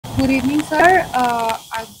Good evening, sir.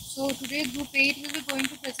 So today Group 8 will be going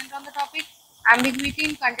to present on the topic ambiguity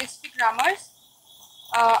in contextual grammars.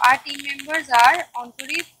 Our team members are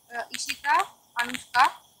Antarip, Ishita,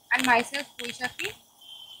 Anuska and myself, Baishakhee.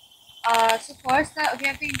 So first we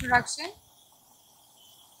have the introduction.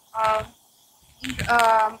 Uh,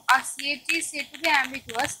 a CFG is said to be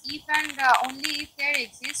ambiguous if and only if there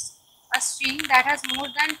exists a string that has more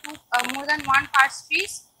than one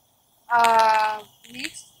parse-trees.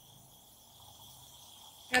 Next,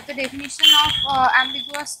 we have the definition of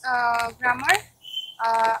ambiguous grammar,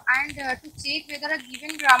 and to check whether a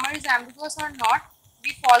given grammar is ambiguous or not,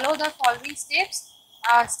 we follow the following steps.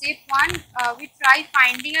 Step 1, we try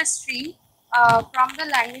finding a string from the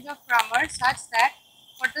language of grammar such that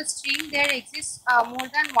for the string there exists more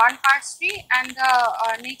than one parse tree, and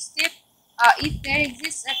the next step, if there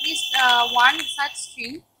exists at least one such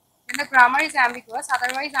string, then the grammar is ambiguous,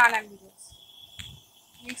 otherwise unambiguous.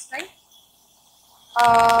 Next slide.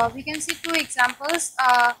 We can see two examples.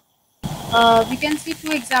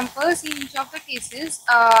 In each of the cases.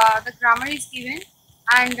 The grammar is given,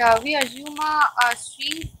 and we assume a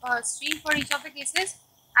string for each of the cases,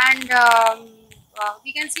 and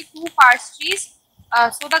we can see two parse trees.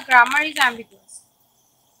 So the grammar is ambiguous.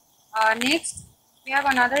 Next, we have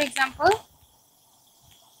another example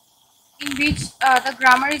in which the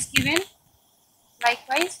grammar is given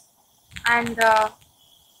likewise, and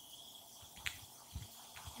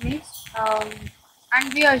next,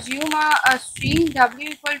 and we assume a string w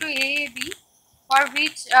equal to AAB, for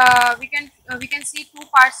which we can see two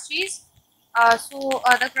parse trees. So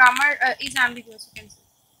the grammar is ambiguous, you can see.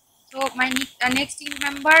 So my next team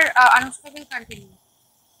member Anushka will continue.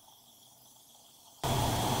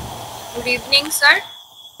 Good evening, sir.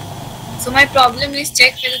 So my problem is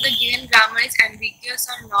check whether the given grammar is ambiguous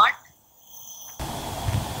or not.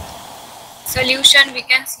 Solution, we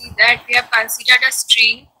can see that we have considered a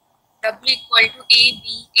string w equal to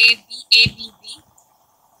AB, AB, ABB.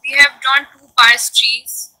 We have drawn two parse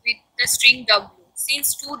trees with the string w.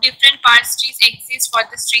 Since two different parse trees exist for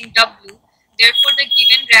the string w, therefore the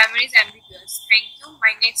given grammar is ambiguous. Thank you.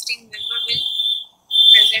 My next team member will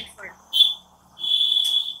present for you.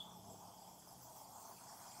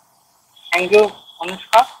 Thank you,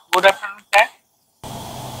 Anushka. Good afternoon, sir.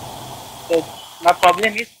 So, my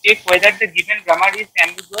problem is check whether the given grammar is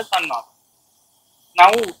ambiguous or not.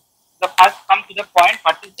 Now, the first come to the point,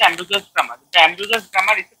 what is the ambiguous grammar? The ambiguous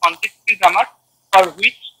grammar is a contextual grammar for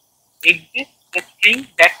which exists a string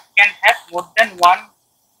that can have more than one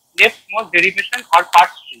leftmost derivation or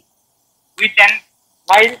parse tree.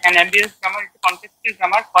 While an ambiguous grammar is a contextual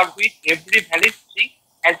grammar for which every valid string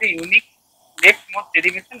has a unique leftmost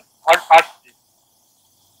derivation or parse tree.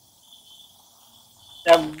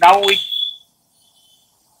 Now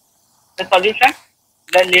the solution.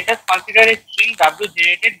 Let us consider a string w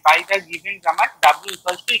generated by the given grammar w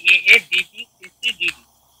equals to AA, DB, CC, DD.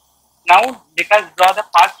 Now let us draw the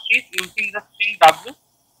parse trees using the string w.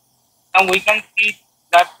 Now we can see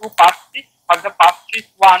the two parse trees. For the parse trees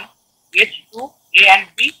 1, H2, A and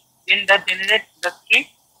B, then generate the string.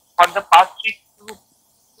 For the parse trees 2,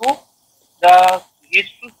 the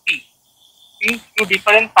H2C. Since two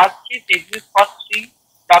different parse trees exist for string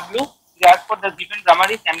w, therefore the given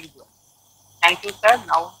grammar is ambiguous. Thank you, sir.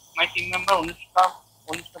 Now my team member Ishita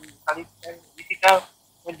will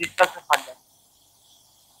discuss further.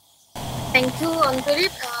 Thank you,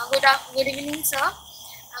 Antarip. Good evening, sir.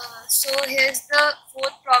 So here's the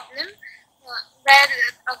fourth problem where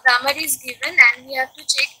a grammar is given and we have to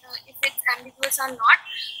check if it's ambiguous or not.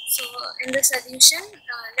 So in the solution,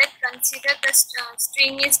 let's consider the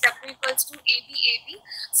string is w equals to ABAB.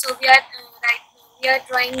 So we are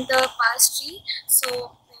drawing the parse tree.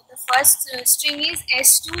 So the first string is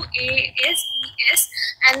S2ASES,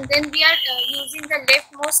 and then we are using the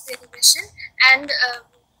leftmost derivation, and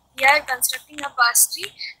we are constructing a parse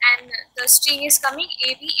tree, and the string is coming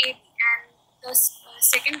ABAB, and the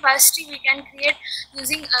second parse tree we can create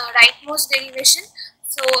using rightmost derivation.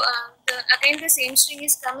 So again the same string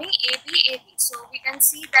is coming ABAB. So we can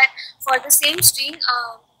see that for the same string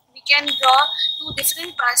we can draw two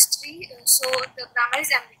different parse trees, so the grammar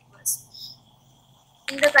is ambiguous.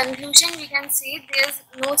 In the conclusion, we can say there is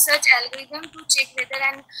no such algorithm to check whether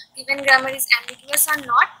an given grammar is ambiguous or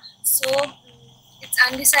not. So it's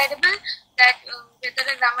undecidable that whether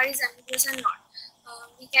a grammar is ambiguous or not,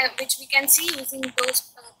 which we can see using those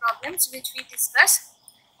problems which we discussed.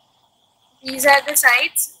 These are the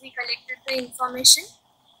sites we collected the information.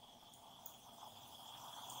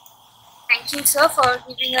 Thank you, sir, for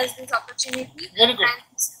giving us this opportunity. Very good. And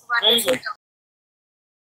this wonderful talk.